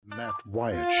Matt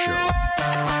Wyatt Show.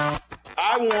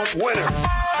 I want winners.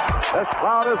 This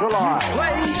crowd is alive. Play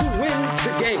to win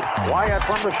the game. Wyatt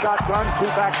from the shotgun, two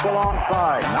backs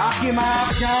alongside. Knock him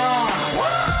out, John.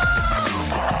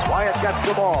 Wyatt gets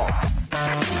the ball.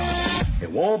 It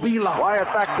won't be long. Wyatt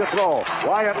back to throw.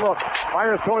 Wyatt looks,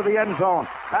 fires toward the end zone.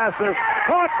 Passes,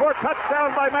 caught for a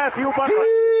touchdown by Matthew Butler.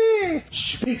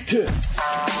 Speak to.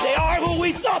 They are who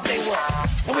we thought they were.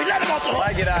 And we let them off the hook.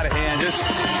 I get out of hand. Just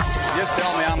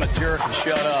tell me I'm a jerk and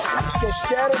shut up. Let's go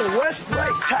scatter the west, right,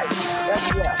 tight.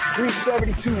 That's left.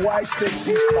 372 Y stick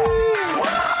C-spot.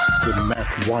 The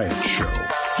Matt Wyatt Show.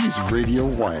 He's Radio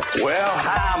Wyatt. Well,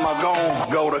 how am I going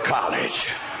to go to college?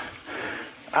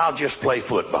 I'll just play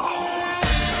football.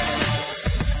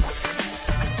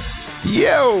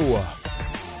 Yo!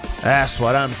 That's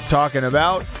what I'm talking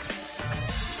about.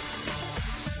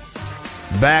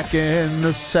 Back in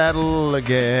the saddle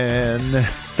again.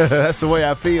 That's the way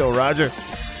I feel, Roger.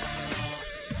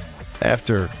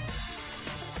 After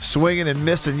swinging and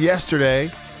missing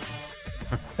yesterday,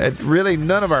 really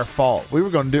none of our fault. We were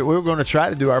going to try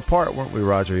to do our part, weren't we,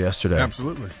 Roger, yesterday?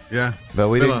 Absolutely, yeah. But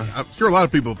we didn't. I'm sure a lot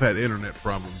of people have had internet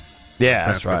problems. Yeah,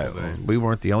 that's right. We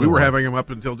weren't the only We were one. having them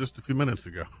up until just a few minutes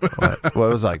ago. Well, it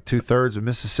was like 2/3 of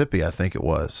Mississippi, I think it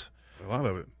was. A lot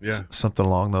of it, yeah. Something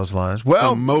along those lines.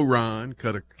 Well, Moron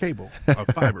cut a cable of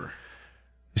fiber.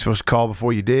 You're supposed to call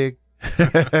before you dig.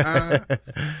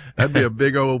 That'd be a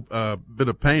big old bit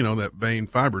of pain on that vein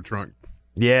fiber trunk.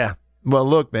 Yeah. Well,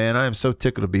 look, man, I am so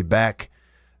tickled to be back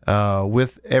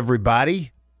with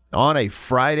everybody on a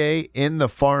Friday in the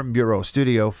Farm Bureau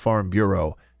studio. Farm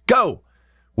Bureau, go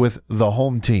with the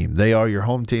home team. They are your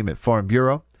home team at Farm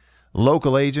Bureau.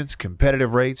 Local agents,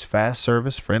 competitive rates, fast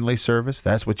service, friendly service.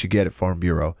 That's what you get at Farm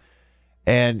Bureau.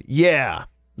 And, yeah,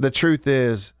 the truth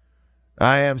is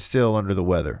I am still under the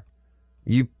weather.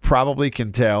 You probably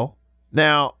can tell.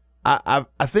 Now, I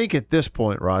think at this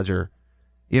point, Roger,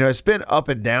 it's been up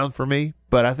and down for me,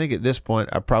 but I think at this point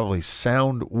I probably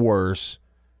sound worse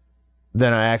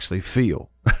than I actually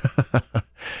feel.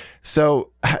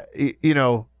 So, at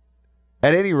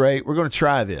any rate, we're going to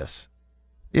try this.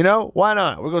 Why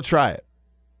not? We're going to try it.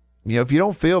 If you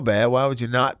don't feel bad, why would you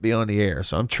not be on the air?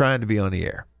 So I'm trying to be on the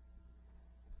air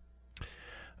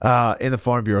in the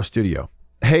Farm Bureau studio.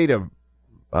 Hey to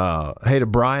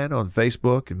Brian on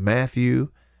Facebook and Matthew,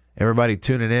 everybody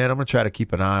tuning in. I'm going to try to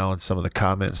keep an eye on some of the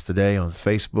comments today on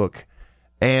Facebook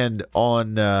and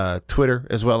on Twitter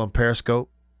as well on Periscope.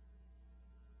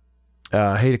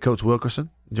 Hey to Coach Wilkerson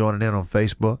joining in on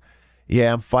Facebook.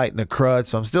 Yeah, I'm fighting the crud,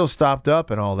 so I'm still stopped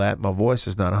up and all that. My voice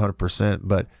is not 100%,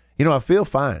 but, I feel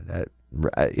fine.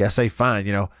 I say fine,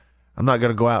 I'm not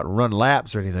going to go out and run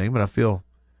laps or anything, but I feel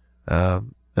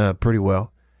pretty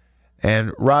well.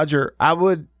 And, Roger, I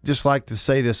would just like to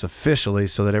say this officially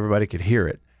so that everybody could hear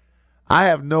it. I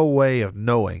have no way of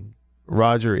knowing,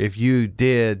 Roger, if you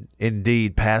did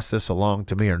indeed pass this along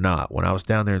to me or not when I was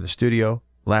down there in the studio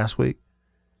last week.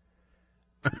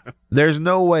 There's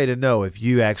no way to know if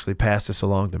you actually passed this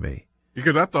along to me.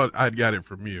 Because I thought I'd got it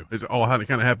from you. It all kind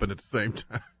of happened at the same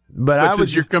time. But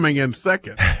since you're coming in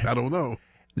second, I don't know.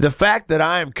 The fact that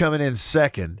I am coming in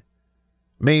second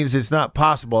means it's not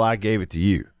possible I gave it to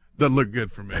you. Doesn't look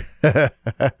good for me.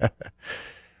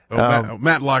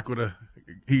 Matt Locke would have.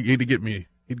 He'd get me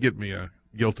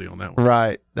guilty on that one.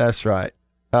 Right, that's right.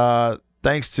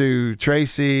 Thanks to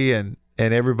Tracy and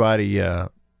everybody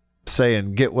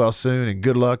saying get well soon and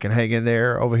good luck and hang in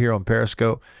there over here on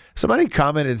Periscope. Somebody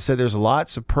commented and said there's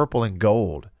lots of purple and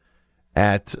gold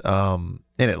at in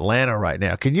Atlanta right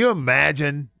now. Can you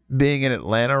imagine being in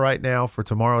Atlanta right now for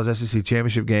tomorrow's SEC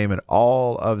championship game and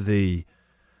all of the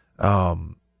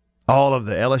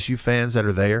LSU fans that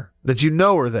are there that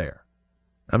are there?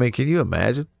 I mean, can you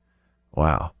imagine?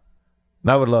 Wow.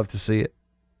 I would love to see it.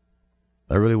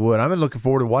 I really would. I've been looking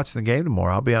forward to watching the game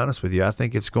tomorrow. I'll be honest with you. I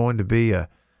think it's going to be a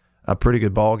pretty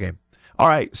good ball game. All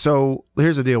right, so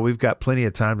here's the deal. We've got plenty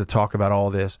of time to talk about all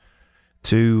this,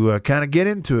 to kind of get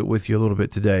into it with you a little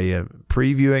bit today,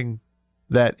 previewing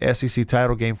that SEC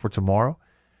title game for tomorrow.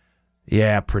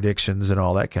 Yeah, predictions and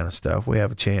all that kind of stuff. We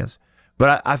have a chance.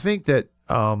 But I think that,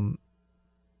 at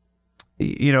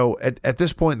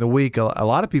this point in the week, a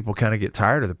lot of people kind of get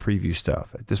tired of the preview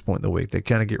stuff at this point in the week. They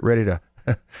kind of get ready to,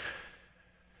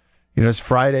 it's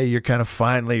Friday. You're kind of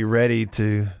finally ready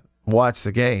to watch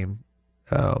the game.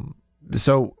 But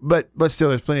still,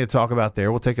 there's plenty to talk about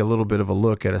there. We'll take a little bit of a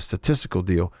look at a statistical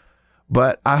deal.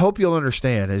 But I hope you'll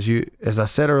understand, as I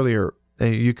said earlier,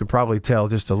 and you can probably tell,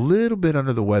 just a little bit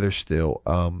under the weather still,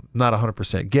 not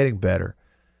 100%, getting better.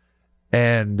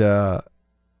 And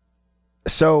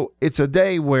so it's a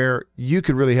day where you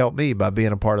could really help me by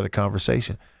being a part of the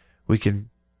conversation. we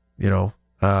can,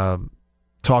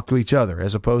 talk to each other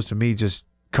as opposed to me just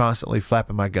constantly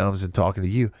flapping my gums and talking to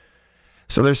you.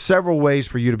 So there's several ways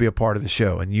for you to be a part of the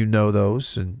show, and you know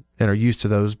those and are used to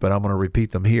those, but I'm going to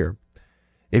repeat them here.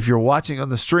 If you're watching on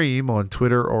the stream on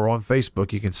Twitter or on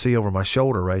Facebook, you can see over my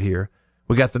shoulder right here,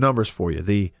 we got the numbers for you.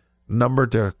 The number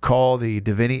to call the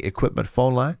Davini Equipment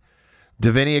phone line.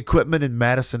 Davini Equipment in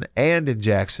Madison and in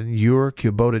Jackson, your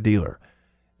Kubota dealer.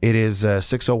 It is a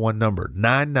 601 number,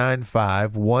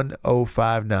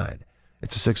 995-1059.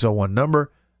 It's a 601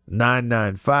 number,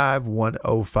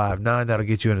 995-1059. That'll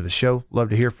get you into the show. Love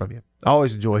to hear from you. I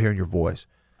always enjoy hearing your voice.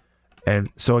 And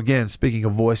so, again, speaking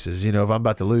of voices, if I'm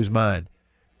about to lose mine,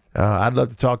 I'd love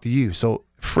to talk to you. So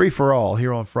free for all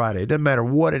here on Friday. It doesn't matter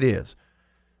what it is.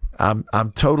 I'm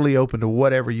totally open to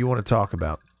whatever you want to talk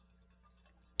about.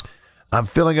 I'm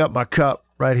filling up my cup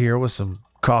right here with some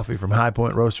coffee from High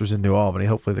Point Roasters in New Albany.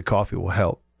 Hopefully the coffee will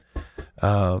help.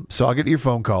 So I'll get to your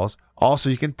phone calls. Also,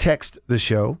 you can text the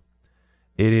show.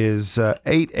 It is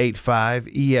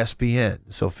 885-ESPN.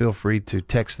 So feel free to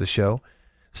text the show.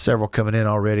 Several coming in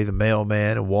already, the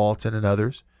mailman and Walton and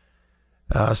others.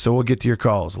 So we'll get to your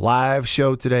calls. Live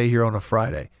show today here on a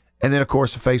Friday. And then, of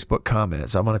course, the Facebook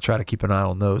comments. I'm going to try to keep an eye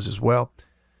on those as well.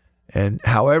 And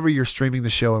however you're streaming the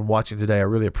show and watching today, I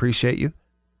really appreciate you.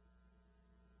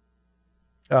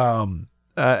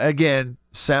 Again,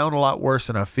 sound a lot worse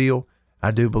than I feel.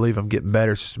 I do believe I'm getting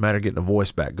better. It's just a matter of getting the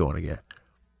voice back going again.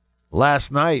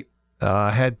 Last night,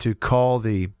 I had to call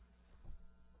the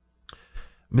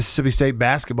Mississippi State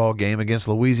basketball game against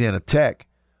Louisiana Tech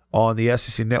on the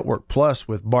SEC Network Plus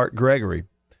with Bart Gregory.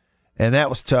 And that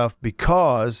was tough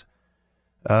because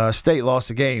State lost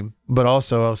the game, but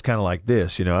also I was kind of like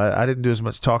this. I didn't do as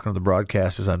much talking on the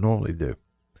broadcast as I normally do.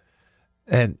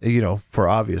 And, for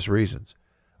obvious reasons.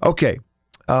 Okay.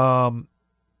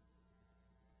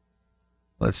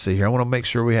 Let's see here. I want to make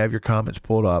sure we have your comments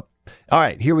pulled up. All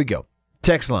right, here we go.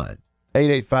 Text line,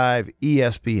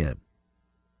 885-ESPN.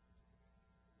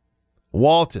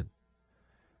 Walton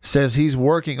says he's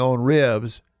working on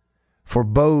ribs for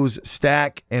Bo's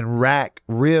Stack and Rack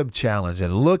Rib Challenge.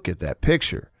 And look at that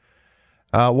picture.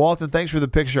 Walton, thanks for the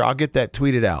picture. I'll get that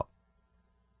tweeted out.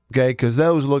 Okay, because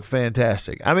those look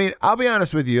fantastic. I mean, I'll be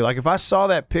honest with you. Like, if I saw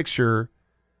that picture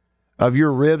of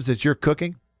your ribs that you're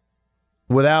cooking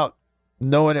without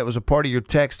knowing it was a part of your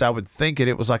text, I would think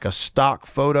it was like a stock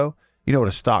photo. You know what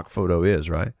a stock photo is,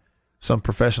 right? Some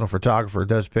professional photographer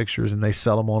does pictures and they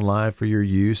sell them online for your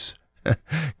use,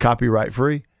 copyright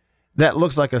free. That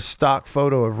looks like a stock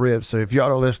photo of ribs. So if y'all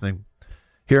are listening,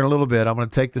 here in a little bit, I'm going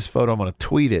to take this photo. I'm going to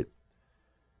tweet it.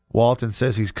 Walton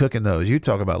says he's cooking those. You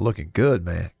talk about looking good,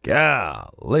 man.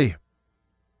 Golly.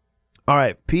 All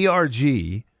right,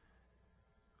 PRG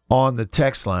on the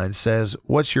text line says,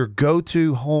 what's your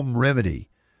go-to home remedy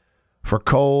for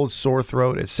cold, sore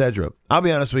throat, etc.? I'll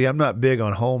be honest with you, I'm not big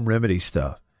on home remedy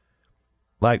stuff.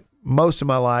 Like most of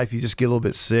my life, you just get a little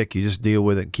bit sick, you just deal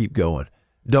with it and keep going.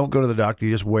 Don't go to the doctor,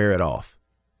 you just wear it off.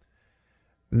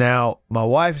 Now, my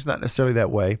wife is not necessarily that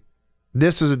way.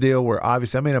 This was a deal where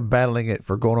obviously, I'm battling it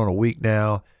for going on a week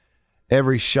now.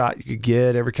 Every shot you could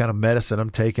get, every kind of medicine I'm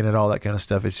taking and all that kind of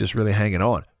stuff, it's just really hanging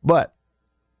on. But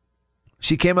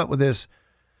she came up with this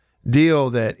deal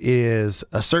that is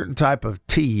a certain type of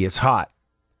tea. It's hot,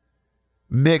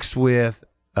 mixed with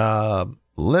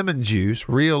lemon juice,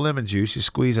 real lemon juice. You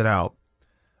squeeze it out,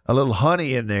 a little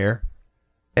honey in there,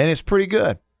 and it's pretty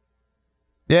good.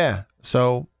 Yeah,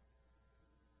 so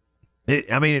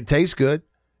it tastes good,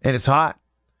 and it's hot.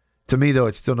 To me, though,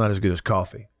 it's still not as good as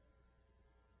coffee.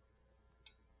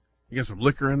 You got some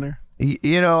liquor in there?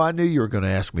 I knew you were going to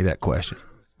ask me that question.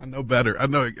 I know better. I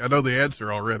know the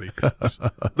answer already.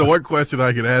 The one question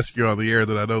I can ask you on the air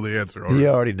that I know the answer already. You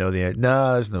already know the answer.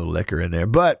 No, there's no liquor in there.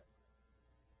 But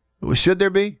should there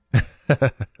be?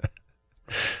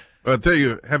 I'll tell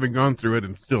you, having gone through it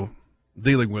and still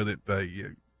dealing with it,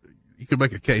 you could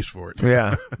make a case for it.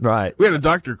 Yeah, right. We had a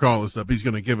doctor call us up. He's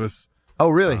going to give us. Oh,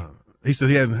 really? He said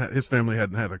his family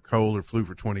hadn't had a cold or flu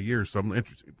for 20 years, so I'm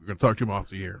interested. We're going to talk to him off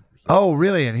the air. Oh,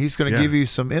 really? And he's going to give you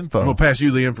some info. I'm going to pass you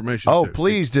the information. Oh, too.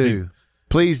 please do.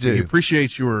 Please do. He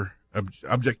appreciates your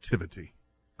objectivity.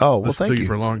 Oh, well, thank you.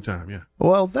 For a long time, yeah.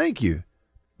 Well, thank you.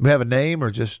 We have a name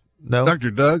or just no? Dr.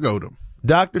 Doug Odom.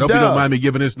 Dr. Doug. Hope you don't mind me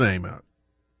giving his name out.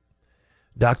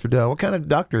 Dr. Doug. What kind of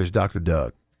doctor is Dr.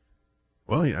 Doug?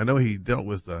 Well, I know he dealt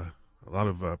with a lot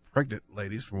of pregnant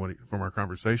ladies from our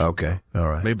conversation. Okay, all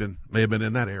right. May have been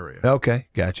in that area. Okay,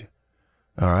 gotcha.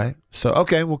 All right. So,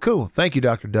 okay, well, cool. Thank you,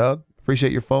 Dr. Doug.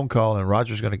 Appreciate your phone call, and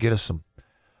Roger's going to get us some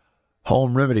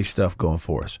home remedy stuff going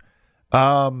for us.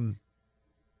 I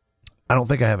don't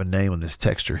think I have a name on this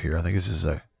texture here. I think this is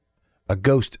a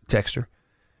ghost texter,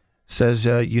 says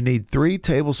you need 3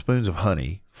 tablespoons of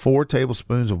honey, 4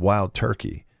 tablespoons of wild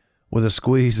turkey with a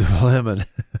squeeze of lemon.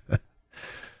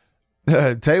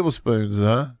 Tablespoons,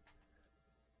 huh?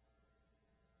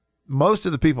 Most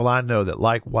of the people I know that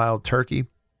like wild turkey,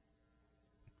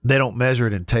 they don't measure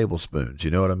it in tablespoons.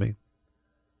 You know what I mean?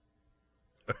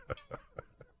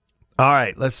 All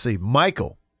right, let's see.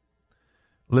 Michael,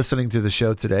 listening to the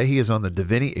show today. He is on the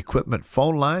Davini Equipment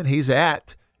phone line. He's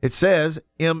at, it says,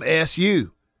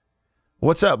 MSU.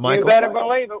 What's up, Michael? You better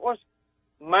believe it.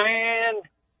 Man,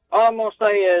 all I'm going to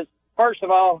say is, first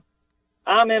of all,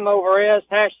 I'm M over S,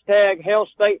 hashtag Hell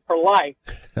State for life.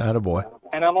 Attaboy.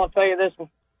 And I'm going to tell you this,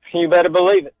 you better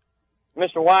believe it.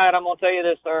 Mr. Wyatt, I'm going to tell you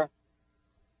this, sir.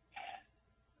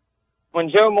 When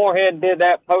Joe Moorhead did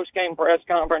that post-game press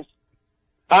conference,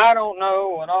 I don't know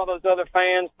what all those other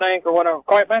fans think or whatever.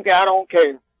 Quite frankly, I don't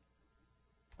care.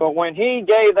 But when he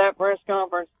gave that press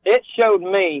conference, it showed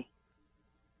me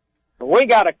we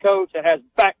got a coach that has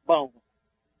backbone,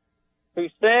 who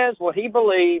says what he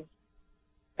believes.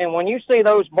 And when you see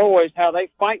those boys, how they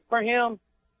fight for him,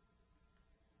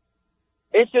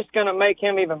 it's just going to make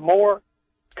him even more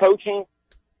coaching,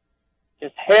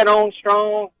 just head on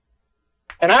strong.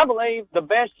 And I believe the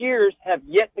best years have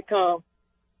yet to come.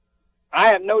 I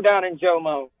have no doubt in Joe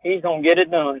Mo. He's going to get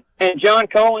it done. And John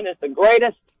Cohen is the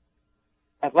greatest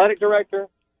athletic director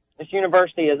this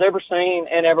university has ever seen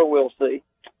and ever will see.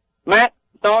 Matt,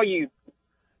 it's all you.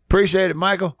 Appreciate it,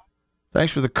 Michael.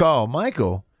 Thanks for the call.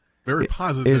 Michael Very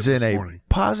positive is in this a morning.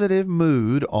 positive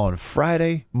mood on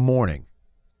Friday morning.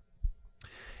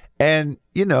 And,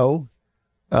 you know,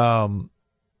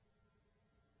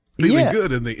 Feeling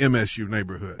good in the MSU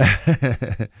neighborhood.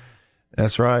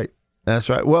 That's right. That's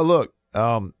right. Well, look,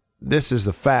 this is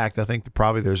the fact. I think that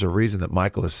probably there's a reason that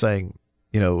Michael is saying,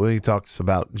 you know, when he talks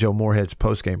about Joe Moorhead's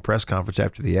post-game press conference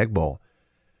after the Egg Bowl,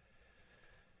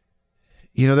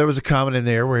 you know, there was a comment in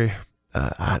there where,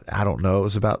 I don't know, it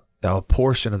was about a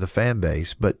portion of the fan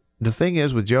base. But the thing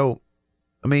is with Joe,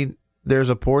 I mean, there's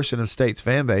a portion of State's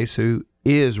fan base who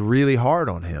is really hard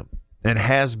on him and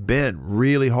has been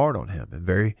really hard on him and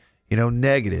very, you know,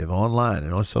 negative online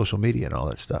and on social media and all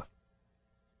that stuff.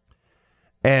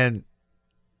 And,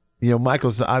 you know,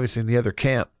 Michael's obviously in the other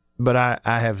camp, but I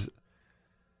have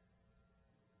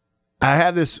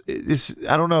this,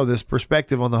 I don't know, this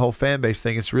perspective on the whole fan base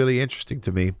thing. It's really interesting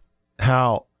to me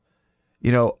how,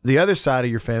 you know, the other side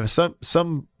of your fan base,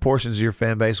 some portions of your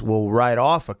fan base will write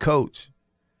off a coach,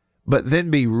 but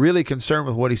then be really concerned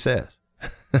with what he says.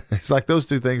 It's like those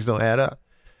two things don't add up.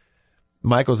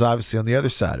 Michael's obviously on the other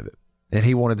side of it, and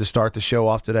he wanted to start the show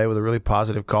off today with a really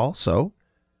positive call, so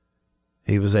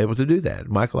he was able to do that.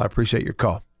 Michael, I appreciate your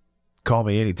call. Call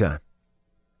me anytime.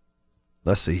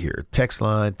 Let's see here. Text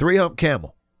line, 3-Hump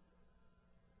Camel.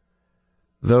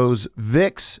 Those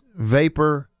Vicks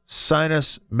Vapor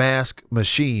Sinus Mask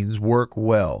machines work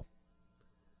well.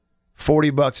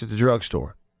 $40 at the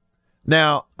drugstore.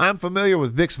 Now, I'm familiar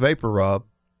with Vicks Vapor Rub,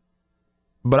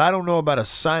 but I don't know about a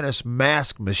sinus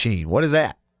mask machine. What is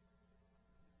that?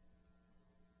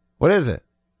 What is it?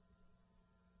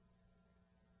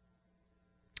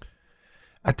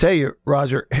 I tell you,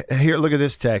 Roger, here, look at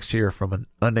this text here from an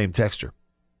unnamed texter.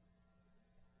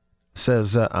 It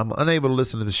says, I'm unable to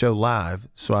listen to the show live,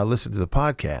 so I listen to the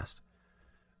podcast.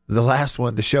 The last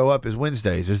one to show up is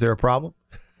Wednesdays. Is there a problem?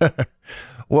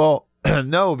 Well,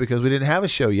 no, because we didn't have a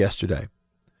show yesterday.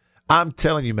 I'm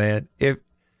telling you, man,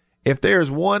 if there's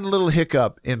one little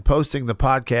hiccup in posting the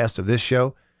podcast of this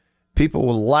show, people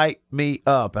will light me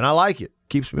up, and I like it.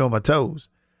 Keeps me on my toes.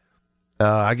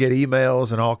 I get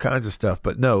emails and all kinds of stuff,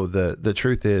 but no, the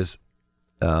truth is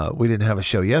we didn't have a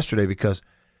show yesterday because,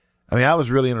 I mean, I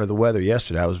was really under the weather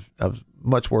yesterday. I was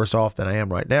much worse off than I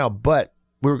am right now, but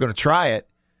we were going to try it.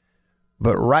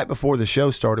 But right before the show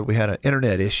started, we had an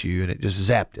internet issue, and it just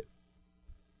zapped it.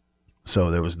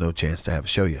 So there was no chance to have a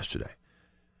show yesterday.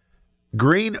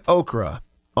 Green Okra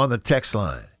on the text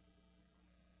line.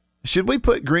 Should we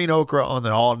put Green Okra on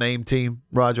the all-name team,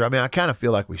 Roger? I mean, I kind of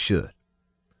feel like we should.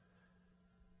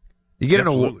 You get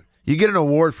an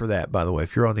award for that, by the way,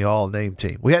 if you're on the all-name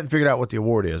team. We hadn't figured out what the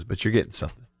award is, but you're getting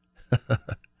something. All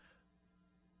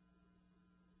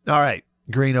right.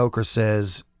 Green Okra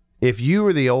says, if you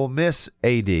were the Ole Miss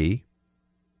AD,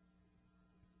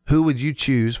 who would you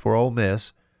choose for Ole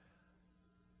Miss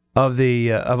of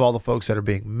all the folks that are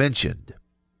being mentioned?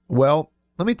 Well,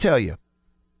 let me tell you.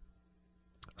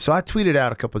 So I tweeted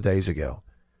out a couple of days ago.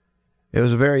 It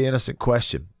was a very innocent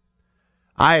question.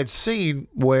 I had seen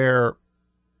where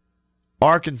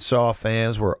Arkansas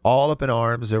fans were all up in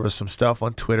arms. There was some stuff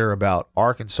on Twitter about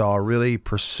Arkansas really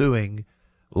pursuing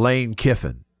Lane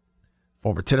Kiffin,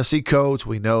 former Tennessee coach.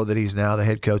 We know that he's now the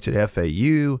head coach at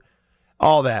FAU,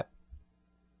 all that.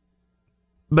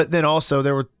 But then also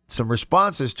there were some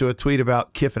responses to a tweet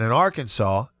about Kiffin in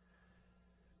Arkansas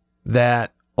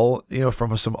that,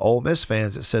 from some Ole Miss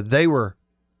fans that said they were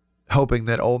hoping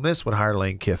that Ole Miss would hire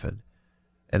Lane Kiffin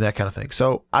and that kind of thing.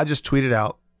 So I just tweeted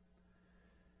out,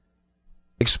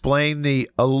 explain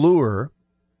the allure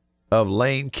of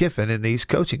Lane Kiffin in these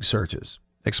coaching searches.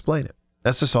 Explain it.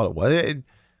 That's just all it was. It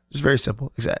was very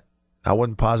simple. Exact. I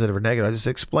wasn't positive or negative. I just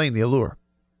explained the allure.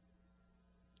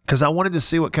 Because I wanted to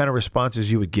see what kind of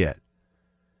responses you would get.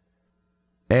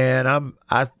 And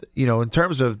in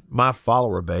terms of my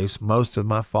follower base, most of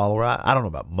my I don't know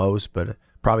about most, but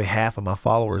probably half of my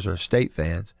followers are State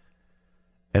fans.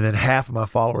 And then half of my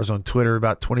followers on Twitter,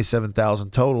 about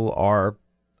 27,000 total, are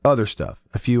other stuff,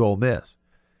 a few Ole Miss.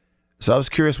 So I was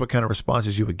curious what kind of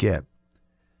responses you would get.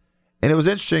 And it was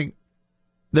interesting.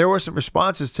 There were some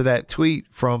responses to that tweet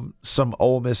from some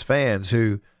Ole Miss fans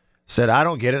who said, I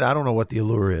don't get it. I don't know what the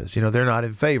allure is. They're not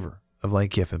in favor of Lane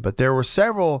Kiffin. But there were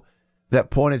several that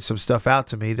pointed some stuff out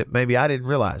to me that maybe I didn't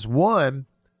realize. One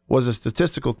was a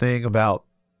statistical thing about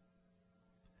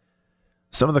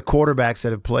some of the quarterbacks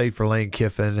that have played for Lane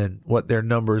Kiffin and what their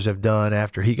numbers have done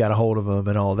after he got a hold of them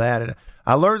and all that. And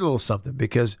I learned a little something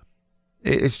because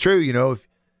it's true,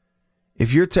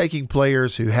 if you're taking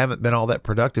players who haven't been all that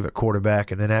productive at quarterback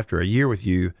and then after a year with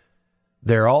you,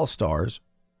 they're all-stars,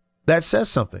 that says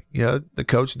something. The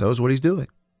coach knows what he's doing.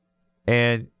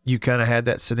 And you kind of had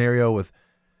that scenario with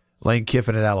Lane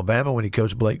Kiffin at Alabama when he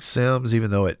coached Blake Sims, even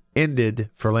though it ended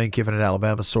for Lane Kiffin at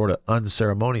Alabama sort of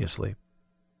unceremoniously.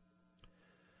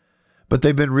 But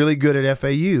they've been really good at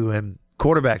FAU, and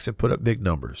quarterbacks have put up big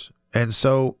numbers. And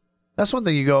so that's one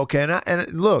thing you go, okay,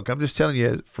 and look, I'm just telling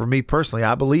you, for me personally,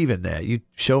 I believe in that. You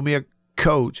show me a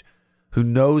coach who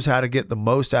knows how to get the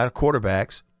most out of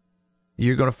quarterbacks,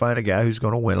 you're going to find a guy who's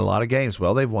going to win a lot of games.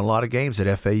 Well, they've won a lot of games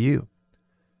at FAU.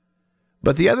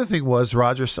 But the other thing was,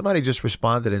 Roger, somebody just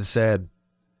responded and said,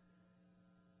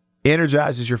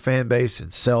 energizes your fan base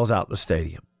and sells out the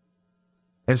stadium.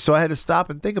 And so I had to stop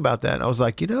and think about that. And I was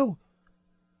like,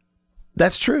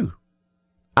 that's true.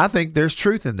 I think there's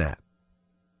truth in that.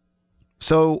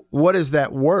 So what is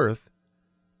that worth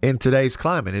in today's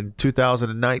climate, in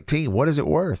 2019? What is it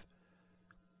worth?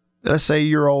 Let's say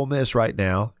you're Ole Miss right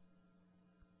now,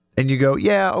 and you go,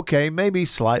 yeah, okay, maybe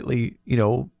slightly,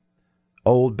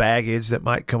 old baggage that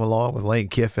might come along with Lane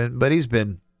Kiffin, but he's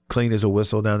been clean as a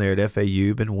whistle down there at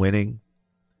FAU, been winning.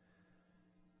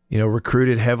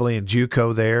 Recruited heavily in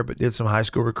JUCO there, but did some high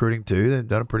school recruiting too. They've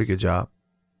done a pretty good job.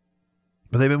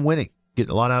 But they've been winning,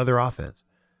 getting a lot out of their offense.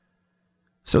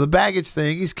 So the baggage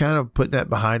thing, he's kind of putting that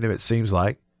behind him, it seems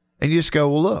like. And you just go,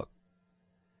 well, look,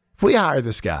 if we hire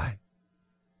this guy,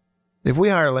 if we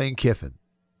hire Lane Kiffin,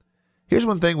 here's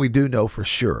one thing we do know for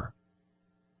sure.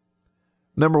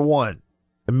 Number one,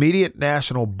 immediate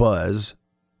national buzz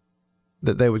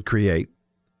that they would create.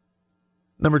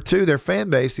 Number two, their fan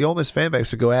base, the Ole Miss fan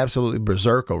base, would go absolutely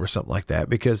berserk over something like that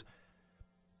because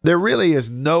there really is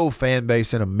no fan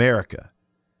base in America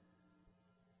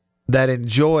that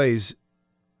enjoys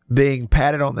being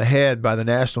patted on the head by the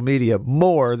national media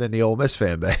more than the Ole Miss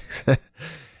fan base.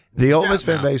 The Ole Miss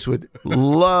fan base would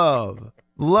love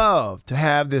to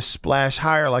have this splash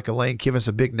hire like a Lane Kiffin's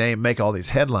a big name, make all these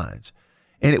headlines.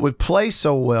 And it would play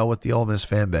so well with the Ole Miss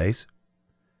fan base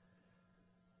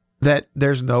that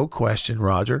there's no question,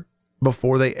 Roger,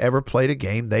 before they ever played a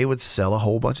game, they would sell a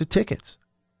whole bunch of tickets.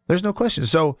 There's no question.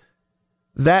 So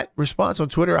that response on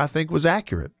Twitter, I think, was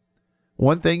accurate.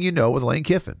 One thing with Lane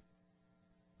Kiffin,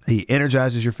 he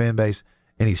energizes your fan base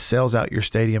and he sells out your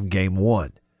stadium game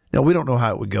one. Now, we don't know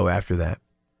how it would go after that,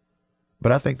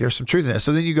 but I think there's some truth in that.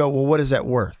 So then you go, well, what is that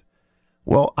worth?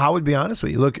 Well, I would be honest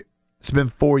with you. Look, it's been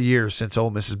 4 years since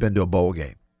Ole Miss has been to a bowl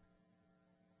game.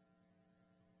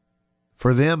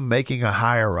 For them making a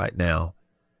hire right now,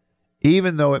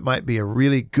 even though it might be a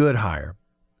really good hire,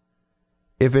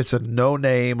 if it's a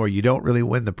no-name or you don't really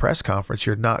win the press conference,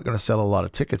 you're not going to sell a lot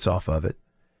of tickets off of it.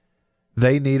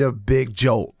 They need a big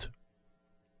jolt.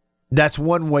 That's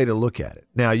one way to look at it.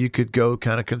 Now, you could go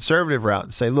kind of conservative route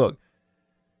and say, look,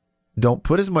 don't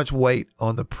put as much weight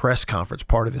on the press conference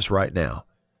part of this right now.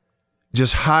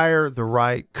 Just hire the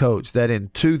right coach that in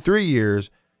 2-3 years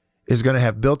is going to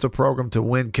have built a program to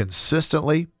win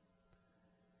consistently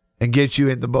and get you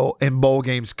in bowl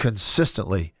games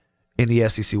consistently in the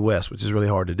SEC West, which is really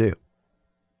hard to do.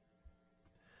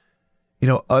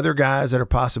 Other guys that are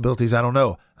possibilities, I don't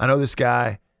know. I know this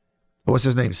guy, what's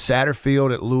his name,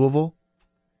 Satterfield at Louisville,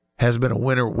 has been a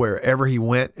winner wherever he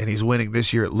went, and he's winning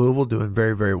this year at Louisville, doing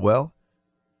very, very well.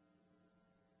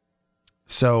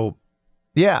 So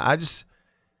yeah,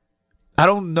 I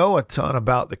don't know a ton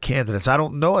about the candidates. I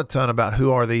don't know a ton about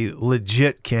who are the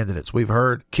legit candidates. We've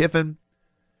heard Kiffin.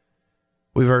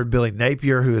 We've heard Billy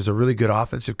Napier, who is a really good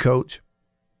offensive coach.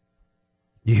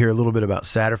 You hear a little bit about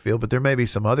Satterfield, but there may be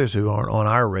some others who aren't on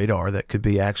our radar that could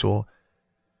be actual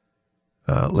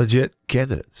legit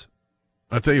candidates.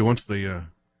 I'll tell you, once the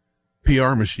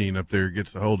PR machine up there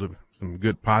gets a hold of some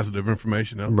good positive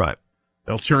information,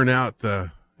 they'll churn out,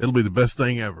 it'll be the best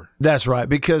thing ever. That's right,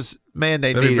 because, man,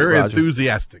 they're need very it, Roger.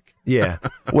 Enthusiastic. Yeah.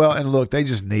 Well, and look, they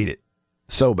just need it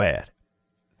so bad.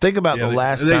 Think about the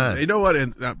last time. You know what?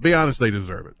 And be honest, they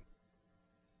deserve it.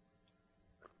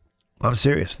 I'm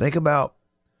serious. Think about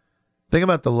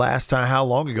the last time, how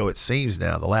long ago it seems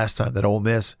now, the last time that Ole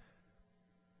Miss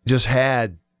just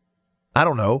had, I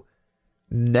don't know,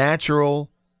 natural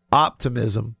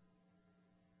optimism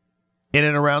in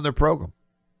and around their program.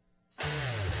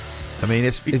 I mean,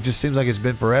 it just seems like it's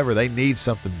been forever. They need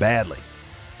something badly.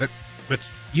 But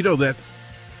you know that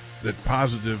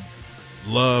positive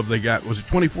love they got, was it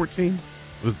 2014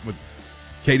 with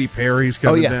Katy Perry's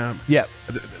coming down? Yeah.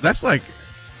 That's like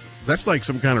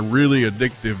some kind of really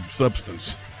addictive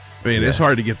substance. I mean, it's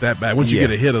hard to get that back. Once you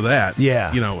get a hit of that,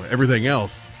 everything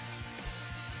else.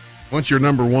 Once you're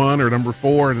number 1 or number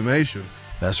 4 in the nation.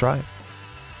 That's right.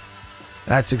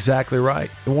 That's exactly right.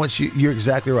 And you're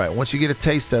exactly right. Once you get a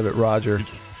taste of it, Roger. You're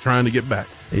trying to get back.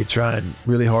 You're trying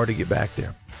really hard to get back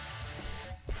there.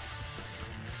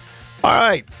 All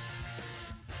right.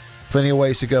 Plenty of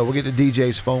ways to go. We'll get to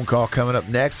DJ's phone call coming up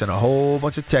next and a whole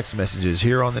bunch of text messages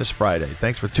here on this Friday.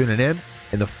 Thanks for tuning in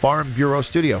the Farm Bureau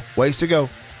studio. Ways to go.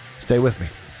 Stay with me.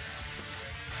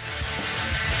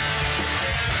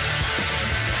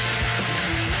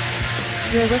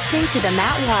 You're listening to The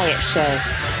Matt Wyatt Show.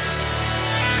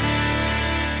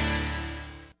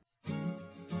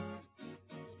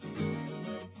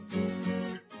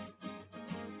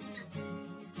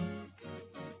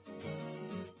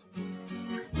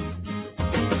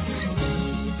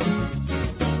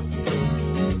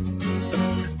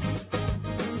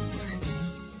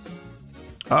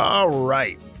 All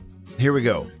right. Here we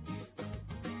go.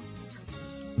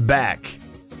 Back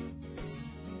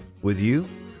with you.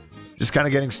 Just kind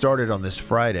of getting started on this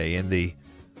Friday in the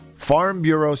Farm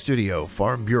Bureau studio.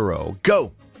 Farm Bureau,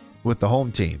 go with the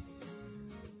home team.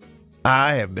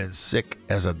 I have been sick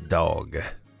as a dog.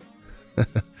 And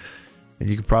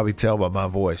you can probably tell by my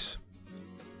voice.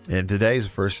 And today's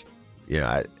first,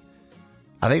 I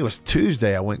think it was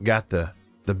Tuesday I went and got the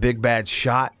big bad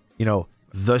shot,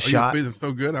 the shot. You was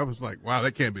feeling so good, I was like, wow,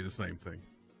 that can't be the same thing.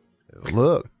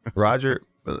 Look, Roger,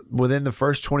 within the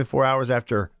first 24 hours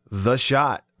after the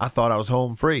shot, I thought I was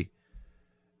home free.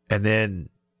 And then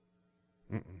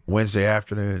Wednesday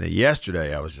afternoon and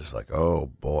yesterday, I was just like,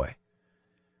 oh, boy.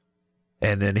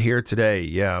 And then here today,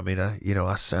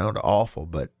 I sound awful,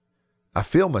 but I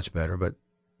feel much better. But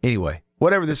anyway,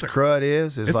 whatever this crud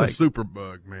is it's like a super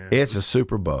bug, man. It's a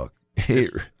super bug.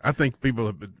 I think people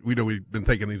have been, we've been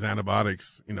taking these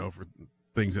antibiotics, for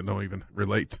things that don't even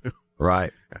relate to.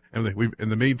 Right. And we've, in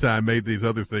the meantime, made these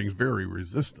other things very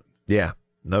resistant. Yeah,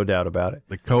 no doubt about it.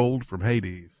 The cold from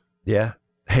Hades. Yeah.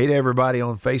 Hate everybody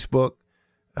on Facebook.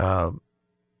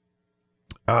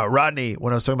 Rodney,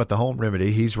 when I was talking about the home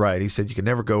remedy, he's right. He said you can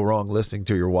never go wrong listening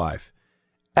to your wife.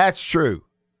 That's true.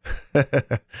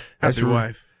 Happy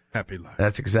wife, happy life.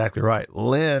 That's exactly right.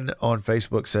 Lynn on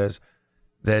Facebook says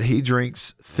that he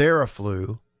drinks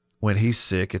Theraflu when he's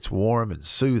sick. It's warm and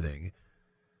soothing.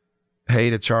 Hey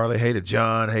to Charlie. Hey to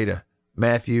John. Hey to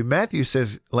Matthew. Matthew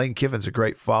says Lane Kiffin's a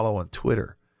great follow on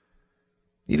Twitter.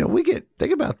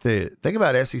 Think about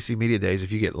SEC Media Days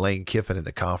if you get Lane Kiffin in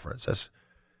the conference.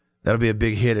 That'll be a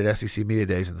big hit at SEC Media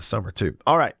Days in the summer too.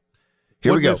 All right,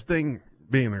 here we go. This thing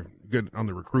being good on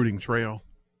the recruiting trail.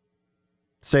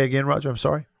 Say again, Roger. I'm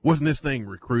sorry. Wasn't this thing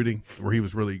recruiting where he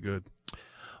was really good?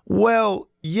 Well,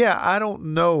 yeah, I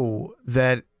don't know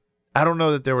that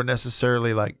there were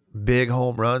necessarily like big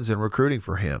home runs in recruiting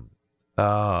for him.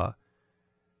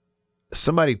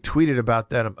 Somebody tweeted about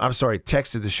that.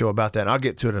 Texted the show about that. And I'll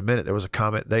get to it in a minute. There was a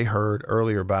comment they heard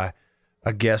earlier by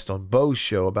a guest on Bo's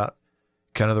show about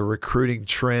kind of the recruiting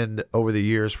trend over the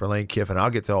years for Lane Kiffin. I'll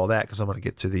get to all that because I'm going to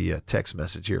get to the text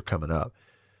message here coming up.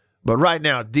 But right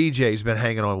now, DJ's been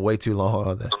hanging on way too long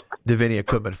on the Davini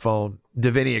Equipment phone.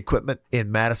 Davini Equipment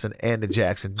in Madison and in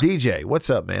Jackson. DJ, what's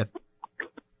up, man?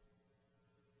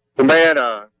 Well, man,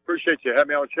 appreciate you having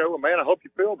me on the show. And, man, I hope you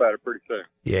feel better pretty soon.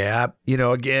 Yeah,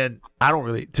 again, I don't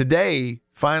really – today,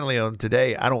 I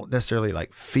don't necessarily,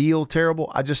 feel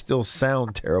terrible. I just still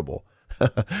sound terrible.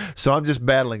 So I'm just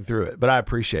battling through it, but I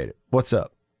appreciate it. What's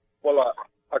up? Well,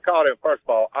 I called him. First of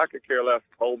all, I could care less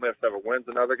if Ole Miss ever wins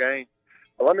another game.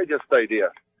 But let me just say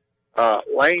this.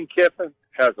 Lane Kiffin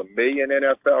has 1 million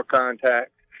NFL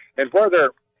contacts. And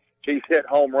whether he's hit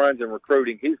home runs in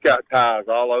recruiting, he's got ties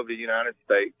all over the United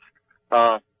States.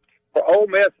 For Ole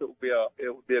Miss, it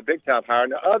would be a big-time hire.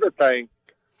 And the other thing,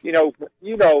 you know,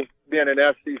 being an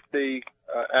SEC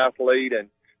athlete and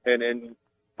in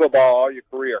football all your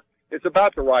career, it's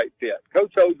about the right fit.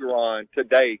 Coach Orgeron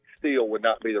today still would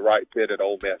not be the right fit at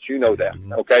Ole Miss. You know that,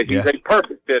 okay? He's a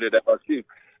perfect fit at LSU.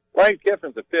 Lane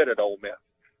Kiffin's a fit at Ole Miss.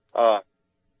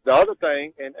 The other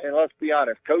thing, and let's be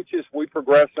honest, coaches, we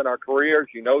progress in our careers.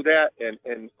 You know that.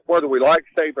 And whether we like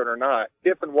Saban or not,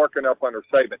 Kiffin working up under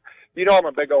Saban. You know I'm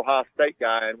a big Ohio State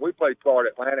guy, and we played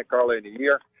Florida Atlantic early in the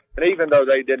year. And even though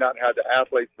they did not have the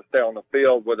athletes to stay on the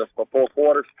field with us for 4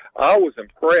 quarters, I was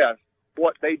impressed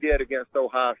what they did against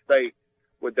Ohio State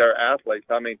with their athletes.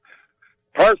 I mean,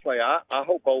 personally, I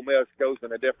hope Ole Miss goes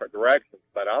in a different direction.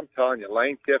 But I'm telling you,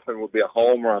 Lane Kiffin will be a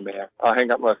home run, man. I'll hang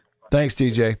up my... Thanks,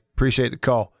 TJ. Appreciate the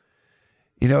call.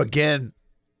 You know, again,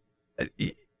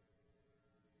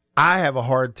 I have a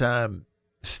hard time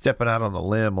stepping out on the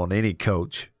limb on any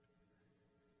coach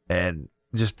and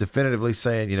just definitively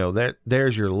saying, you know,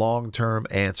 there's your long-term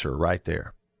answer right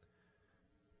there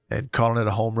and calling it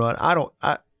a home run.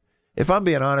 If I'm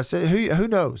being honest, who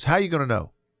knows? How are you going to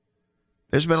know?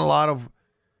 There's been a lot of,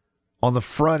 on the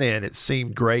front end, it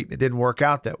seemed great. And it didn't work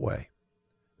out that way.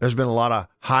 There's been a lot of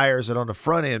hires that on the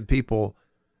front end people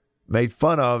made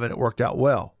fun of and it worked out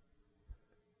well.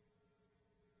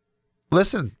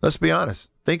 Listen, let's be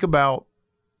honest. Think about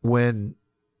when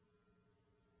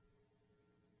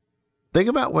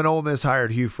Ole Miss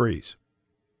hired Hugh Freeze.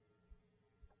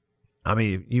 I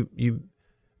mean, you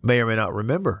may or may not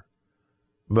remember,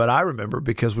 but I remember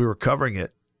because we were covering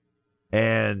it,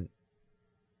 and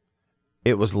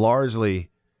it was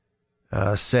largely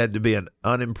said to be an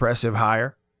unimpressive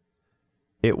hire.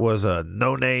 It was a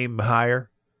no-name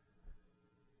hire.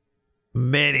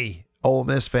 Many Ole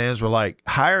Miss fans were like,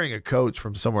 hiring a coach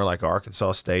from somewhere like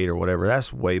Arkansas State or whatever,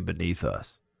 that's way beneath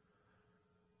us.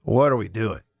 What are we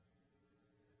doing?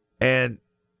 And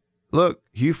look,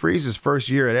 Hugh Freeze's first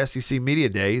year at SEC Media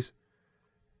Days,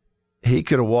 he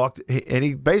could have walked, and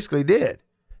he basically did.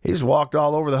 He just walked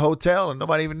all over the hotel and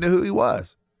nobody even knew who he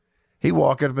was. He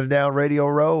walked up and down Radio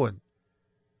Row, and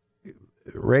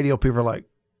radio people are like,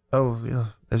 oh, you know,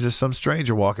 there's just some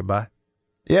stranger walking by.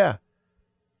 Yeah.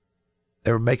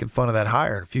 They were making fun of that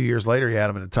hire. And a few years later, he had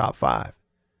him in the top 5.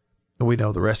 And we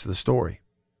know the rest of the story.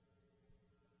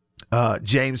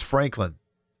 James Franklin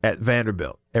at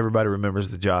Vanderbilt. Everybody remembers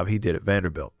the job he did at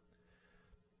Vanderbilt.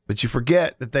 But you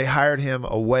forget that they hired him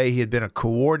away. He had been a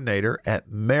coordinator at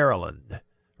Maryland,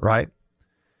 right?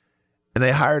 And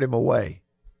they hired him away.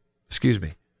 Excuse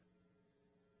me.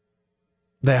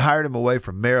 They hired him away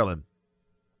from Maryland.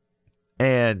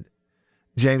 And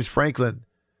James Franklin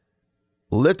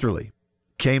literally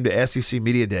came to SEC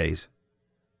Media Days,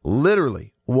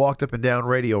 literally walked up and down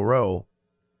Radio Row,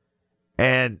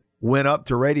 and went up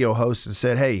to radio hosts and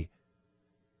said, hey,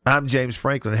 I'm James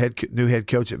Franklin, new head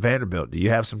coach at Vanderbilt. Do you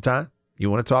have some time? You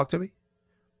want to talk to me?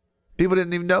 People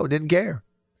didn't even know, didn't care.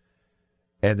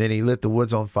 And then he lit the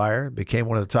woods on fire, became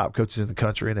one of the top coaches in the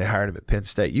country, and they hired him at Penn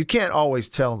State. You can't always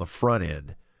tell on the front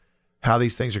end how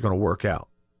these things are going to work out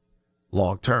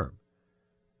long term.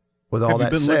 With all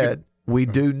that said, we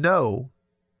do know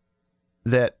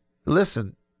that,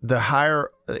 listen,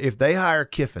 if they hire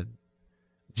Kiffin,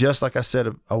 just like I said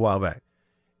a while back,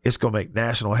 it's going to make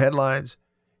national headlines.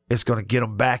 It's going to get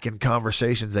them back in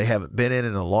conversations they haven't been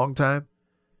in a long time.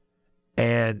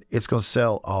 And it's going to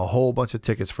sell a whole bunch of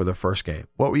tickets for their first game.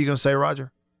 What were you going to say,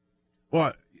 Roger?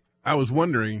 Well, I was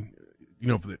wondering, you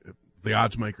know, if the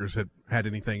odds makers had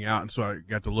anything out, and so I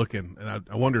got to looking, and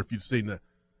I wonder if you've seen the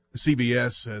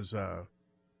CBS has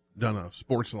done a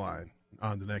sports line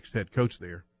on the next head coach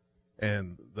there,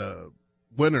 and the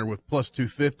winner with plus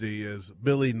 250 is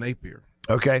Billy Napier.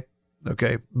 Okay,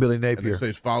 Billy Napier. And they say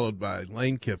it's followed by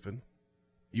Lane Kiffin,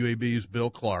 UAB's Bill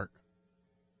Clark,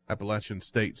 Appalachian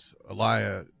State's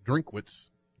Elia Drinkwitz,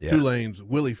 Tulane's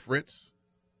Willie Fritz,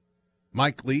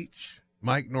 Mike Leach,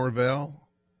 Mike Norvell,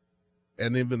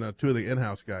 and even 2 of the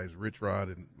in-house guys, Rich Rod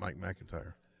and Mike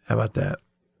McIntyre. How about that?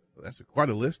 That's quite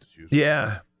a list to choose from.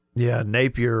 Yeah.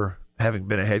 Napier, having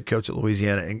been a head coach at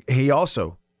Louisiana, and he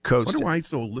also coached. I wonder why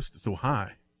he's listed so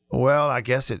high. Well, I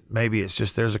guess it's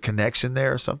just there's a connection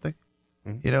there or something.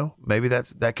 Mm-hmm. You know, maybe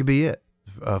that could be it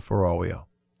for all we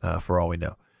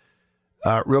know.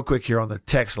 Real quick here on the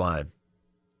text line.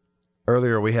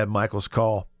 Earlier we had Michael's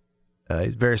call.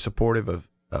 He's very supportive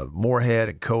of Moorhead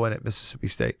and Cohen at Mississippi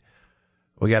State.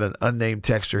 We got an unnamed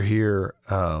texter here.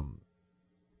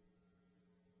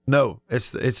 No, this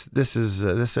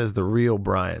says the real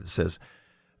Brian says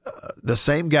the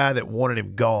same guy that wanted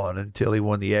him gone until he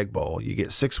won the Egg Bowl. You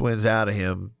get 6 wins out of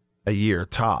him a year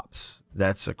tops.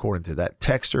 That's according to that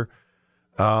texter.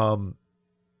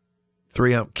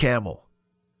 3-Hump Camel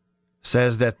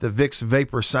says that the Vicks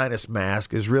Vapor Sinus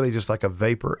Mask is really just like a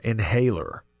vapor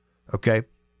inhaler. Okay,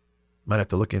 might have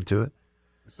to look into it.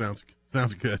 Sounds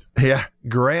good. Yeah,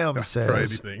 Graham says. Try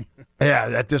anything. Yeah,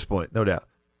 at this point, no doubt.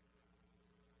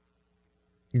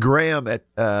 Graham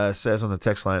says on the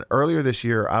text line, earlier this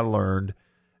year I learned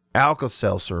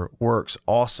Alka-Seltzer works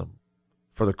awesome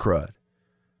for the crud.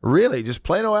 Really? Just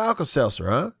plain old Alka-Seltzer,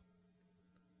 huh?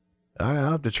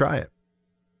 I'll have to try it.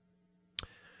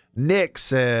 Nick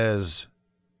says,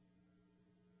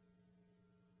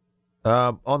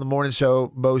 on the morning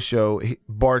show, Bo show,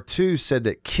 Bartu said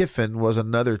that Kiffin was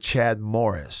another Chad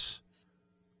Morris.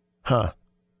 Huh.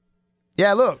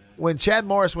 Yeah, look, when Chad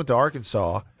Morris went to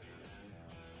Arkansas,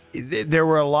 there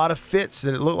were a lot of fits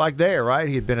that it looked like there, right?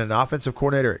 He had been an offensive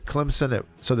coordinator at Clemson,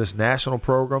 so this national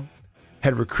program,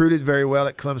 had recruited very well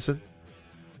at Clemson,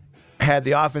 had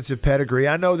the offensive pedigree.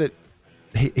 I know that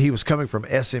he was coming from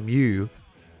SMU,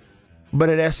 but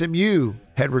at SMU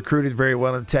had recruited very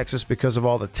well in Texas because of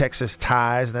all the Texas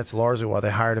ties, and that's largely why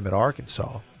they hired him at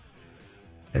Arkansas.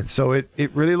 And so it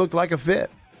really looked like a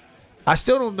fit. I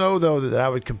still don't know, though, that I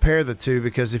would compare the two,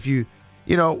 because if you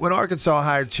know, when Arkansas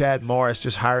hired Chad Morris,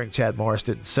 just hiring Chad Morris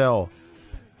didn't sell,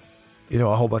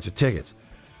 a whole bunch of tickets.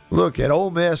 Look at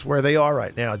Ole Miss, where they are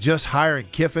right now, just hiring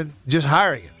Kiffin, just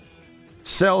hiring him,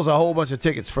 sells a whole bunch of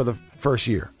tickets for the first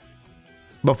year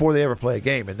before they ever play a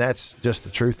game, and that's just the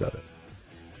truth of it.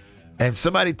 And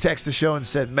somebody texted the show and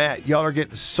said, Matt, y'all are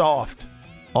getting soft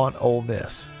on Ole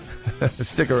Miss.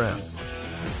 Stick around.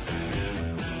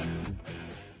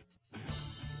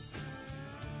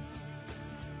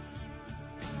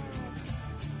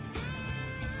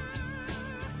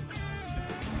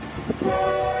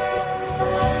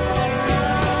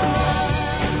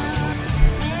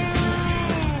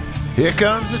 Here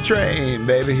comes the train,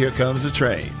 baby. Here comes the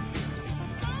train.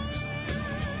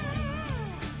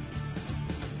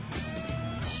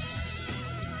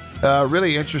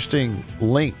 Really interesting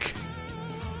link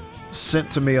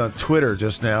sent to me on Twitter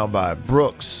just now by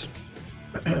Brooks.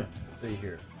 See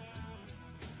here.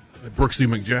 Brooksy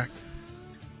McJack?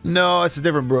 No, it's a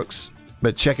different Brooks.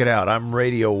 But check it out. I'm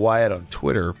Radio Wyatt on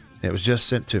Twitter. It was just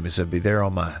sent to me, so it'll be there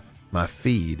on my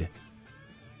feed.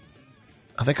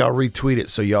 I think I'll retweet it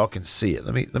so y'all can see it.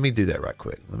 Let me do that right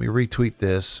quick. Let me retweet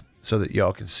this so that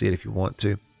y'all can see it if you want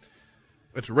to.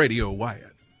 It's Radio Wyatt.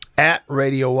 At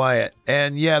Radio Wyatt.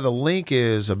 And yeah, the link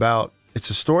is it's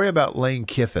a story about Lane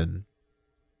Kiffin,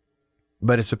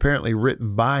 but it's apparently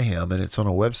written by him, and it's on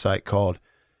a website called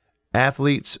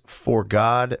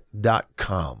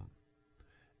athletesforgod.com.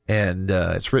 And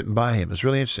it's written by him. It's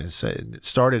really interesting. It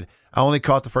started, I only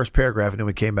caught the first paragraph, and then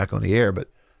we came back on the air,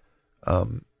 but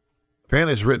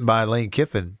apparently it's written by Lane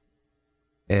Kiffin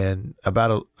and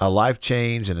about a life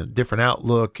change and a different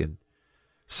outlook. And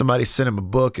somebody sent him a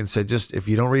book and said, just if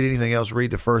you don't read anything else,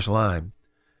 read the first line.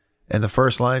 And the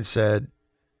first line said,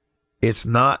 it's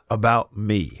not about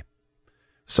me.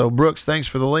 So, Brooks, thanks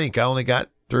for the link. I only got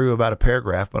through about a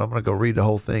paragraph, but I'm going to go read the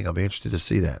whole thing. I'll be interested to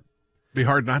see that. Be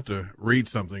hard not to read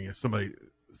something if somebody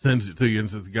sends it to you and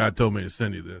says, God told me to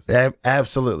send you this.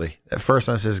 Absolutely. That first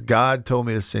line says, God told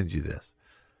me to send you this.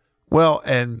 Well,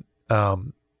 and I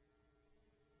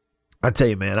tell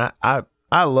you, man,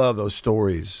 I love those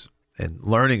stories and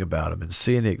learning about them and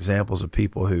seeing the examples of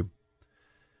people who,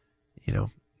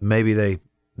 maybe they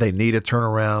need a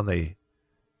turnaround. They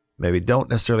maybe don't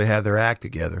necessarily have their act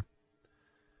together,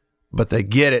 but they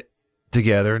get it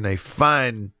together and they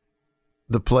find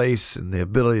the place and the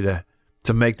ability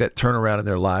to make that turnaround in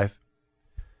their life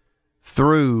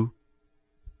through,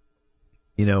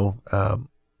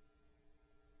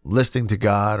 listening to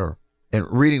God and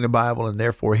reading the Bible, and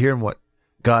therefore hearing what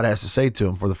God has to say to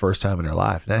them for the first time in their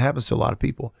life. And that happens to a lot of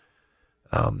people.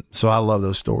 So I love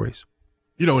those stories.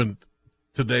 In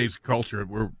today's culture,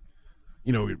 where,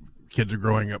 kids are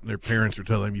growing up and their parents are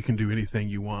telling them you can do anything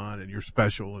you want and you're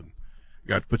special and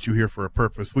God put you here for a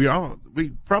purpose. We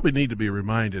probably need to be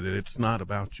reminded that it's not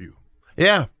about you.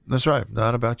 Yeah, that's right.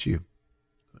 Not about you.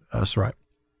 That's right.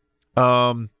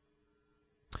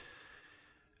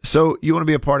 So you want to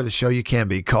be a part of the show? You can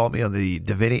be. Call me on the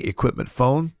Davini Equipment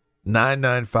phone,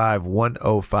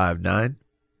 995-1059.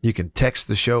 You can text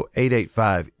the show,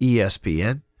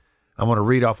 885-ESPN. I want to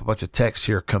read off a bunch of texts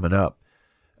here coming up.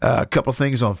 A couple of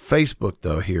things on Facebook,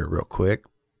 though, here real quick.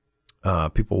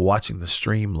 People watching the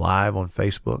stream live on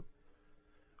Facebook.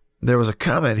 there was a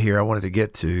comment here I wanted to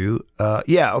get to.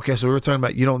 Yeah, okay, so we were talking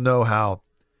about you don't know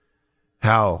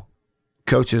how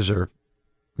coaches are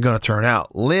going to turn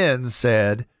out. Lynn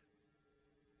said,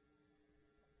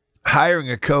 hiring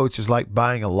a coach is like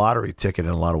buying a lottery ticket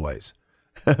in a lot of ways.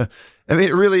 I mean,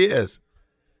 it really is.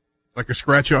 Like a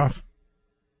scratch-off?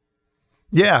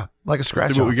 Yeah, like a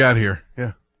scratch-off. See what we got here,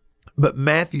 yeah. But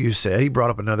Matthew said, he brought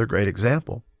up another great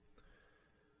example.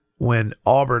 When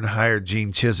Auburn hired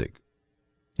Gene Chizik,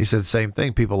 he said the same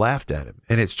thing. People laughed at him,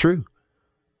 and it's true.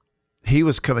 He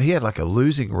had like a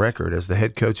losing record as the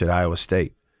head coach at Iowa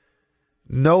State.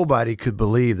 Nobody could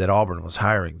believe that Auburn was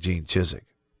hiring Gene Chizik.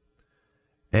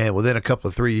 And within a couple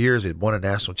of 3 years, he'd won a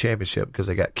national championship because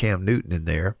they got Cam Newton in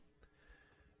there,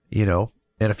 and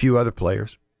a few other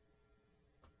players.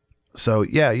 So,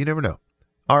 yeah, you never know.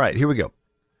 All right, here we go.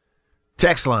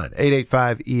 Text line,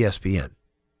 885-ESPN.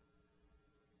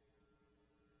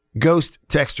 Ghost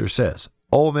Texter says,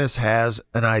 Ole Miss has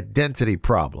an identity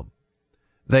problem.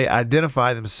 They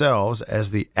identify themselves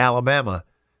as the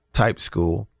Alabama-type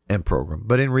school and program,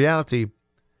 but in reality,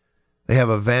 they have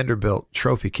a Vanderbilt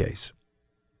trophy case.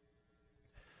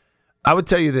 I would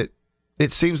tell you that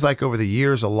it seems like over the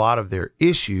years, a lot of their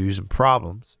issues and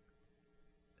problems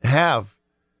have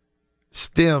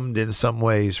stemmed in some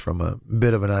ways from a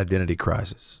bit of an identity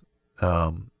crisis.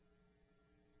 And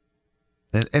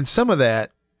some of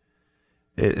that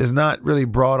is not really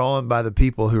brought on by the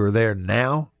people who are there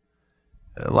now.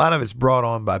 A lot of it's brought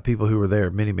on by people who were there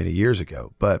many, many years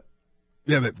ago. But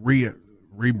yeah, that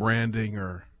rebranding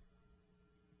or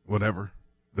whatever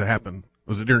that happened.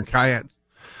 Was it during Kayat?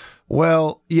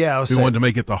 Well, yeah. We wanted to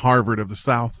make it the Harvard of the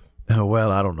South. Oh,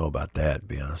 well, I don't know about that, to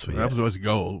be honest with you. That was what his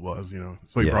goal was,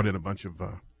 So he brought in a bunch of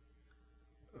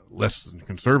less than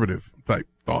conservative type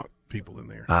thought people in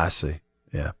there. I see.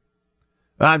 Yeah.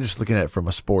 I'm just looking at it from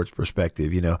a sports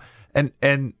perspective,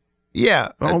 and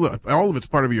yeah. All of it's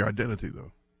part of your identity,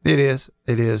 though. It is.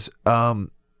 But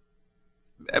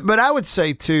I would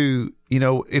say, too,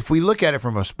 if we look at it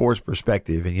from a sports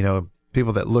perspective and,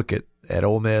 people that look at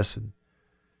Ole Miss and,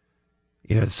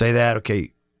 say that,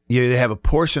 okay, they have a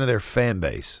portion of their fan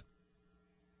base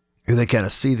who they kind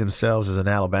of see themselves as an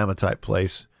Alabama-type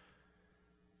place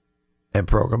and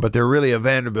program, but they're really a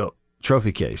Vanderbilt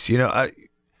trophy case.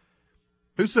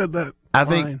 Who said that? I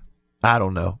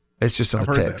don't know. It's just on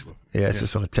a text. Yeah, it's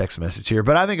just on a text message here.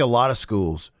 But I think a lot of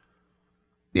schools,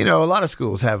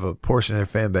 have a portion of their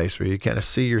fan base where you kind of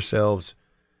see yourselves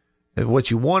as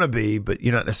what you want to be, but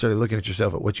you're not necessarily looking at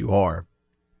yourself at what you are.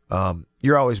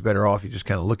 You're always better off. You just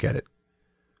kind of look at it,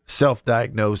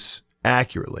 self-diagnose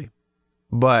accurately.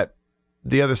 But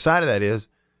the other side of that is,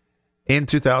 in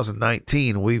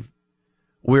 2019,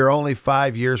 we're only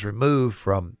 5 years removed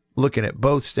from looking at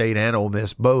both State and Ole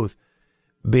Miss both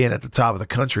being at the top of the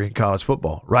country in college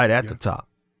football, right at the top.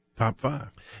 Top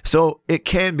 5. So it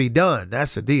can be done.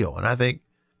 That's the deal. And I think,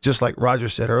 just like Roger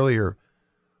said earlier,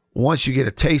 once you get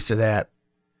a taste of that,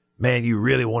 man, you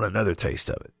really want another taste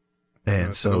of it.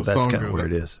 And so that's kind of where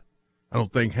it is. I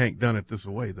don't think Hank done it this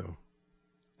way, though.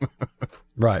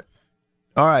 Right.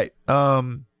 All right.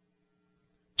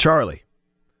 Charlie.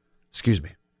 Excuse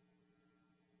me.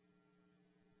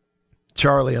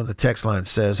 Charlie on the text line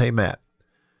says, hey, Matt,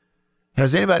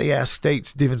 has anybody asked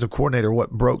State's defensive coordinator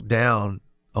what broke down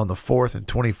on the 4th and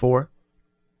 24?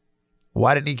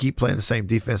 Why didn't he keep playing the same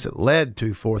defense that led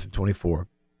to 4th and 24?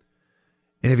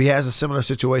 And if he has a similar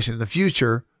situation in the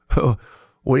future,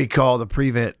 would he call the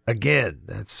prevent again?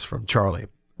 That's from Charlie.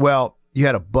 Well, you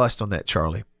had a bust on that,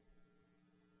 Charlie.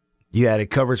 You had a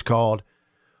coverage called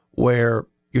where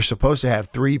you're supposed to have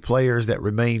 3 players that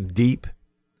remain deep,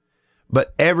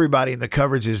 but everybody in the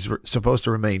coverage is supposed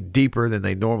to remain deeper than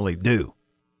they normally do,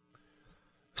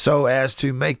 so as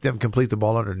to make them complete the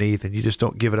ball underneath, and you just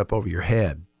don't give it up over your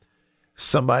head.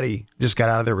 Somebody just got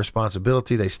out of their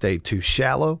responsibility. They stayed too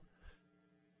shallow,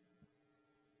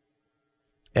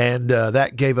 and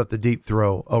that gave up the deep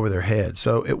throw over their head.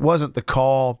 So it wasn't the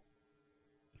call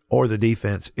or the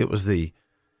defense. It was the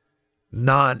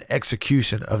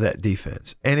non-execution of that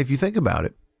defense. And if you think about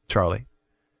it, Charlie,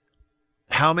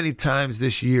 how many times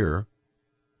this year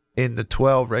in the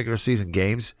 12 regular season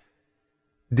games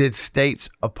did State's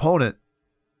opponent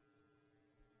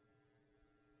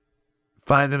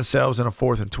find themselves in a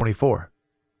 4th and 24?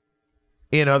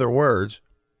 In other words,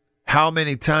 how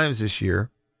many times this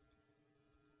year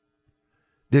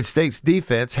did State's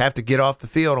defense have to get off the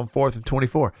field on 4th and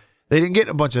 24? They didn't get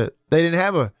they didn't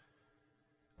have a,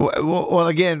 well,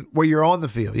 again, where you're on the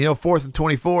field. 4th and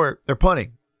 24, they're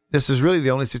punting. This is really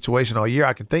the only situation all year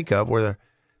I can think of where the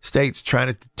State's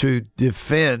trying to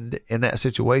defend in that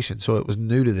situation. So it was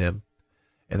new to them,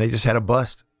 and they just had a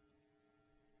bust.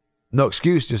 No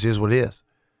excuse, just is what it is.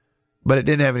 But it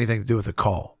didn't have anything to do with the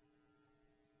call.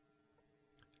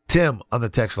 Tim on the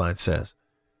text line says,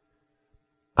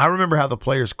 I remember how the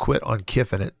players quit on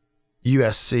Kiffin at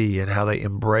USC and how they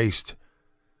embraced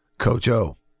Coach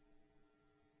O.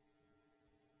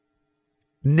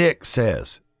 Nick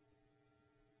says,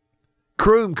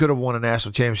 Kroom could have won a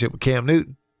national championship with Cam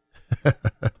Newton.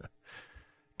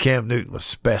 Cam Newton was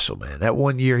special, man. That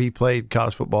 1 year he played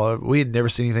college football, we had never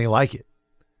seen anything like it.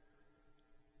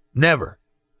 Never.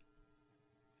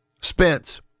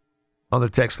 Spence on the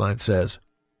text line says,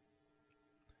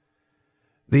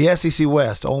 the SEC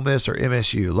West, Ole Miss or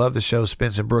MSU. Love the show,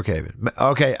 Spence and Brookhaven.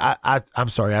 Okay, I'm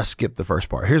sorry, I skipped the first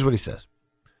part. Here's what he says.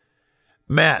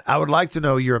 Matt, I would like to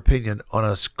know your opinion on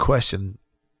a question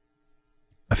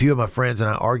a few of my friends and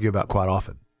I argue about quite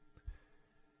often.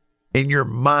 In your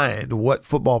mind, what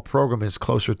football program is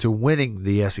closer to winning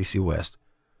the SEC West,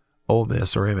 Ole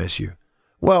Miss or MSU?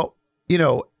 Well, you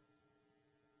know,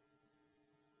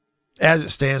 as it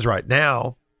stands right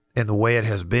now and the way it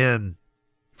has been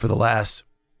for the last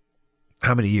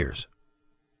how many years?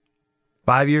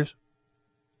 5 years?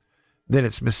 Then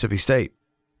it's Mississippi State.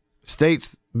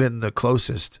 State's been the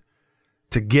closest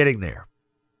to getting there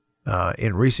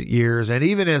in recent years and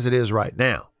even as it is right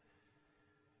now.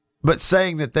 But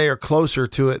saying that they are closer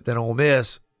to it than Ole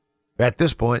Miss at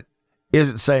this point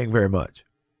isn't saying very much.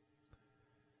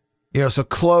 You know, so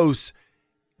close,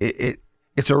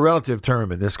 it's a relative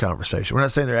term in this conversation. We're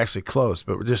not saying they're actually close,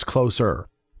 but we're just closer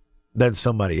than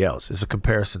somebody else. It's a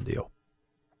comparison deal.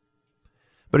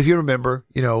 But if you remember,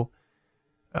 you know,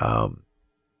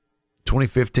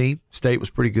 2015, State was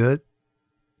pretty good.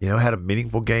 You know, had a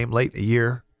meaningful game late in the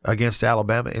year against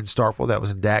Alabama in Starkville. That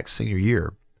was in Dak's senior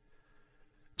year.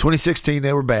 2016,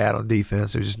 they were bad on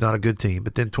defense. They were just not a good team.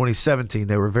 But then 2017,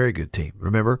 they were a very good team.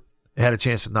 Remember? They had a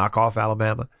chance to knock off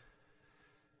Alabama.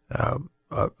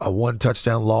 A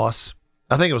one-touchdown loss.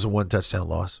 I think it was a one-touchdown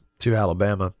loss to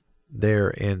Alabama there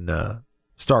in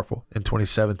Starkville in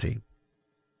 2017.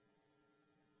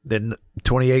 Then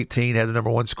 2018 had the number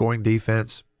one scoring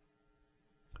defense.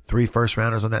 3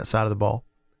 first-rounders on that side of the ball.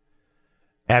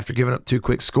 After giving up 2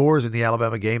 quick scores in the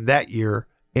Alabama game that year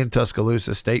in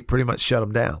Tuscaloosa, State pretty much shut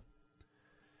them down.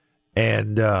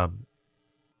 And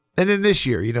then this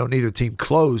year, you know, neither team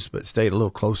closed, but stayed a little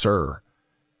closer,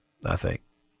 I think.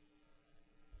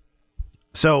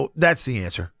 So that's the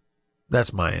answer.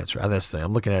 That's my answer. That's the thing.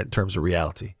 I'm looking at it in terms of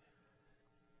reality.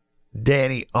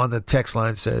 Danny on the text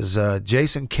line says,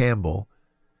 Jason Campbell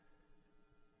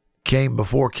came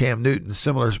before Cam Newton,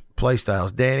 similar play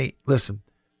styles. Danny, listen.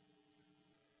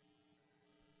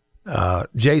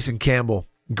 Jason Campbell,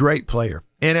 great player.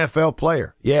 NFL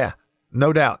player, yeah,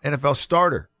 no doubt. NFL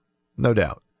starter, no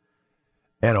doubt.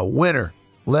 And a winner,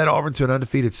 led Auburn to an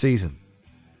undefeated season.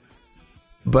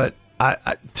 But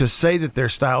I to say that their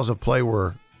styles of play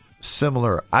were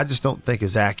similar, I just don't think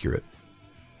is accurate.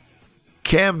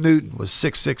 Cam Newton was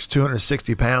 6'6",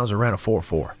 260 pounds and ran a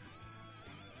 4.4.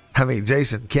 I mean,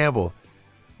 Jason Campbell,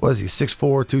 was he 6'4",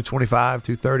 225,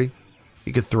 230?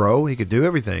 He could throw. He could do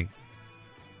everything.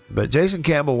 But Jason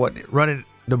Campbell wasn't running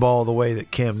the ball the way that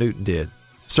Cam Newton did.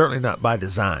 Certainly not by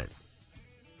design.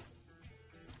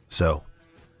 So,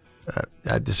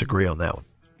 I disagree on that one.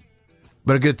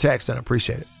 But a good text, and I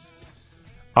appreciate it.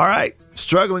 All right.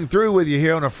 Struggling through with you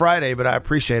here on a Friday, but I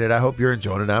appreciate it. I hope you're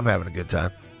enjoying it. I'm having a good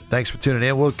time. Thanks for tuning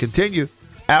in. We'll continue.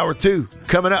 Hour 2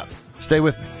 coming up. Stay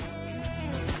with me.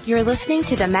 You're listening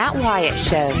to The Matt Wyatt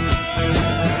Show.